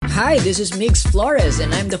Hi, this is Mix Flores,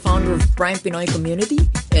 and I'm the founder of Prime Pinoy Community,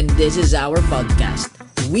 and this is our podcast.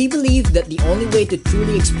 We believe that the only way to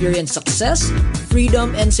truly experience success,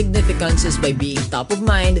 freedom, and significance is by being top of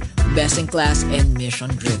mind, best in class, and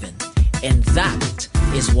mission driven. And that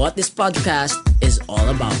is what this podcast is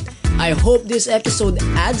all about. I hope this episode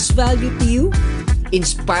adds value to you,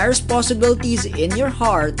 inspires possibilities in your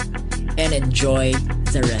heart, and enjoy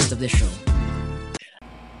the rest of the show.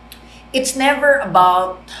 It's never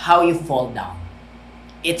about how you fall down.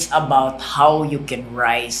 It's about how you can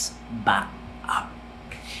rise back up.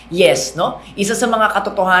 Yes, no? Isa sa mga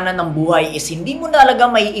katotohanan ng buhay is hindi mo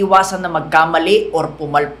talaga maiiwasan na magkamali or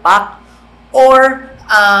pumalpak or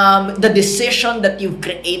the decision that you've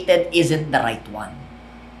created isn't the right one.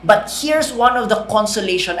 But here's one of the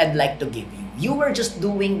consolation I'd like to give you. You were just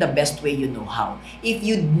doing the best way you know how. If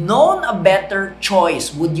you'd known a better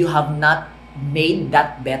choice, would you have not made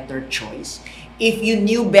that better choice? If you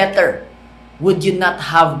knew better, would you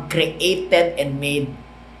not have created and made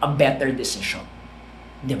a better decision?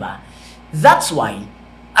 Diba? That's why,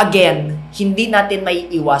 again, hindi natin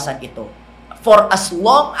may iwasan ito. For as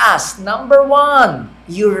long as, number one,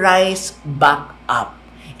 you rise back up.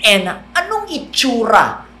 And anong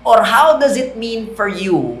itsura or how does it mean for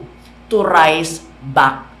you to rise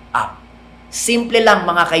back up? Simple lang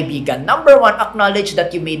mga kaibigan. Number one, acknowledge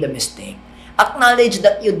that you made a mistake. Acknowledge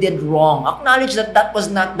that you did wrong. Acknowledge that that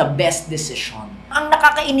was not the best decision. Ang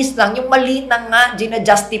nakakainis lang, yung mali na nga,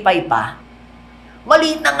 gina-justify pa.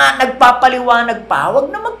 Mali na nga, nagpapaliwanag pa.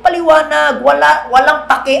 Huwag na magpaliwanag. Walang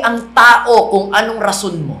pake ang tao kung anong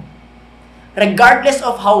rason mo. Regardless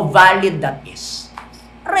of how valid that is.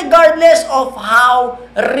 Regardless of how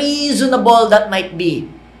reasonable that might be.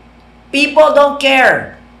 People don't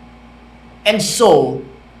care. And so,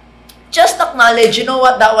 just acknowledge, you know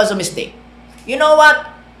what, that was a mistake. You know what?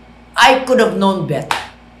 I could have known better.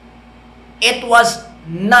 It was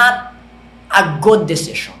not a good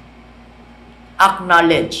decision.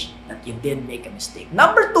 Acknowledge that you did make a mistake.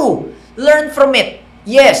 Number two, learn from it.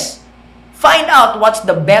 Yes, find out what's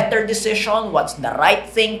the better decision, what's the right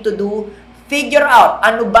thing to do. Figure out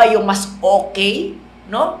ano ba yung mas okay,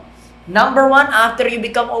 no? Number one, after you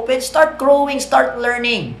become open, start growing, start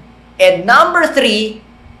learning. And number three,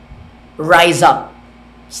 rise up.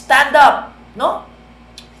 Stand up. No?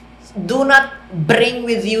 Do not bring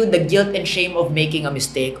with you the guilt and shame of making a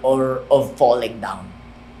mistake or of falling down.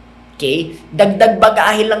 Okay? Dagdag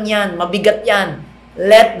bagahe lang yan. Mabigat yan.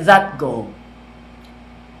 Let that go.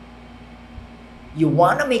 You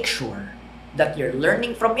wanna make sure that you're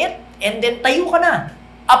learning from it and then tayo ka na.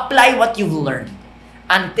 Apply what you've learned.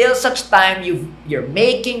 Until such time you're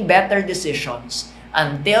making better decisions.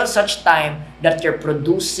 Until such time that you're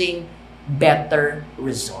producing better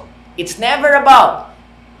results. It's never about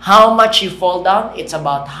how much you fall down. It's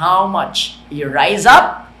about how much you rise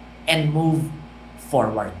up and move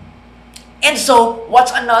forward. And so,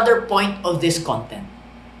 what's another point of this content?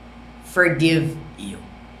 Forgive you.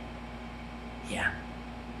 Yeah.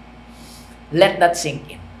 Let that sink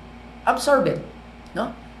in. Absorb it.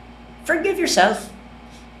 No? Forgive yourself.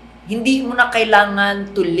 Hindi mo na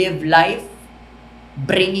kailangan to live life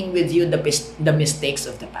bringing with you the mistakes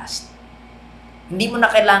of the past. Hindi mo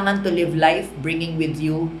na kailangan to live life bringing with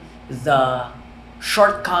you the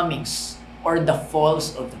shortcomings or the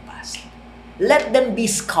faults of the past. Let them be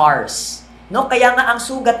scars. No? Kaya nga ang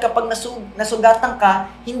sugat kapag nasugatan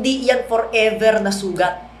ka, hindi yan forever na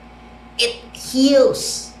sugat. It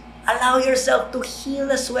heals. Allow yourself to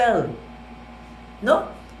heal as well.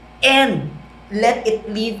 No? And let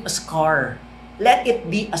it leave a scar. Let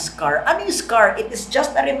it be a scar. Ano yung scar? It is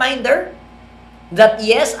just a reminder that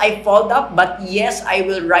yes, I fall up, but yes, I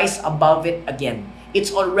will rise above it again.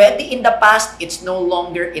 It's already in the past, it's no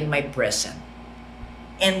longer in my present.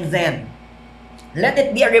 And then, let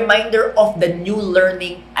it be a reminder of the new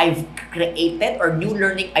learning I've created or new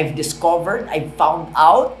learning I've discovered, I've found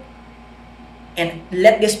out. And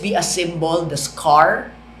let this be a symbol, the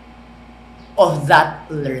scar of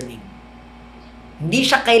that learning. Hindi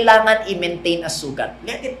siya kailangan i-maintain as sugat.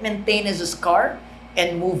 Let it maintain as a scar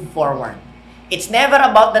and move forward. It's never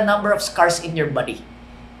about the number of scars in your body.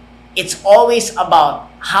 It's always about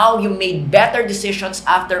how you made better decisions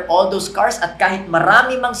after all those scars at kahit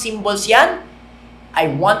marami mang symbols yan, I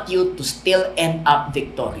want you to still end up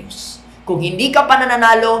victorious. Kung hindi ka pa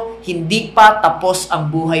nananalo, hindi pa tapos ang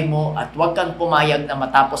buhay mo at huwag kang pumayag na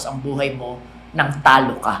matapos ang buhay mo nang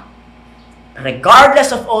talo ka.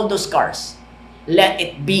 Regardless of all those scars, let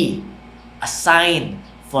it be a sign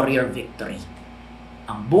for your victory.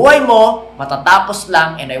 Ang buhay mo, matatapos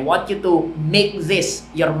lang, and I want you to make this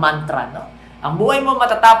your mantra, no? Ang buhay mo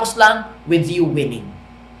matatapos lang with you winning.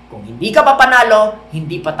 Kung hindi ka pa panalo,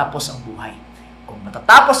 hindi pa tapos ang buhay. Kung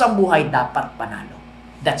matatapos ang buhay, dapat panalo.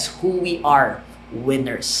 That's who we are,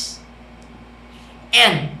 winners.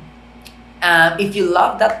 And if you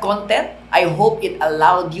love that content, I hope it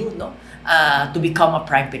allowed you to become a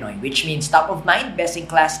Prime Pinoy, which means top of mind, best in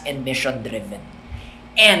class, and mission driven.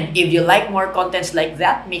 And if you like more contents like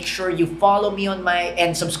that, make sure you follow me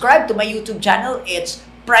and subscribe to my YouTube channel. It's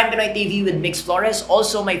Prime Pinoy TV with Mix Flores.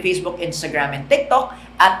 Also my Facebook, Instagram, and TikTok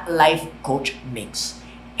at Life Coach Mix.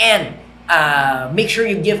 And make sure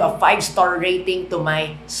you give a 5-star rating to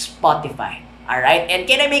my Spotify. Alright? And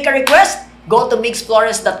can I make a request? Go to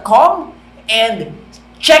mixflores.com and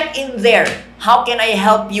check in there. How can I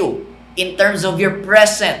help you in terms of your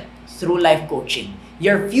present through life coaching,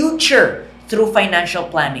 your future through financial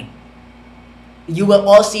planning? You will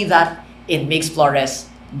all see that in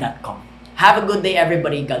mixflores.com. Have a good day,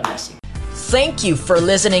 everybody. God bless you. Thank you for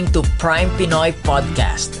listening to Prime Pinoy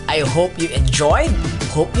Podcast. I hope you enjoyed,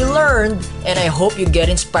 hope you learned, and I hope you get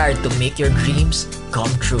inspired to make your dreams come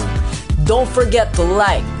true. Don't forget to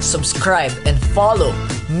like, subscribe, and follow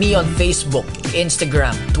me on Facebook,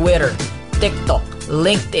 Instagram, Twitter, TikTok,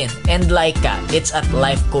 LinkedIn, and Laika. It's at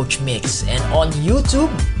Life Coach Mix. And on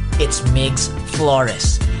YouTube, it's Mix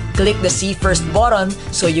Flores. Click the See First button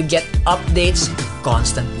so you get updates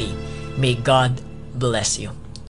constantly. May God bless you.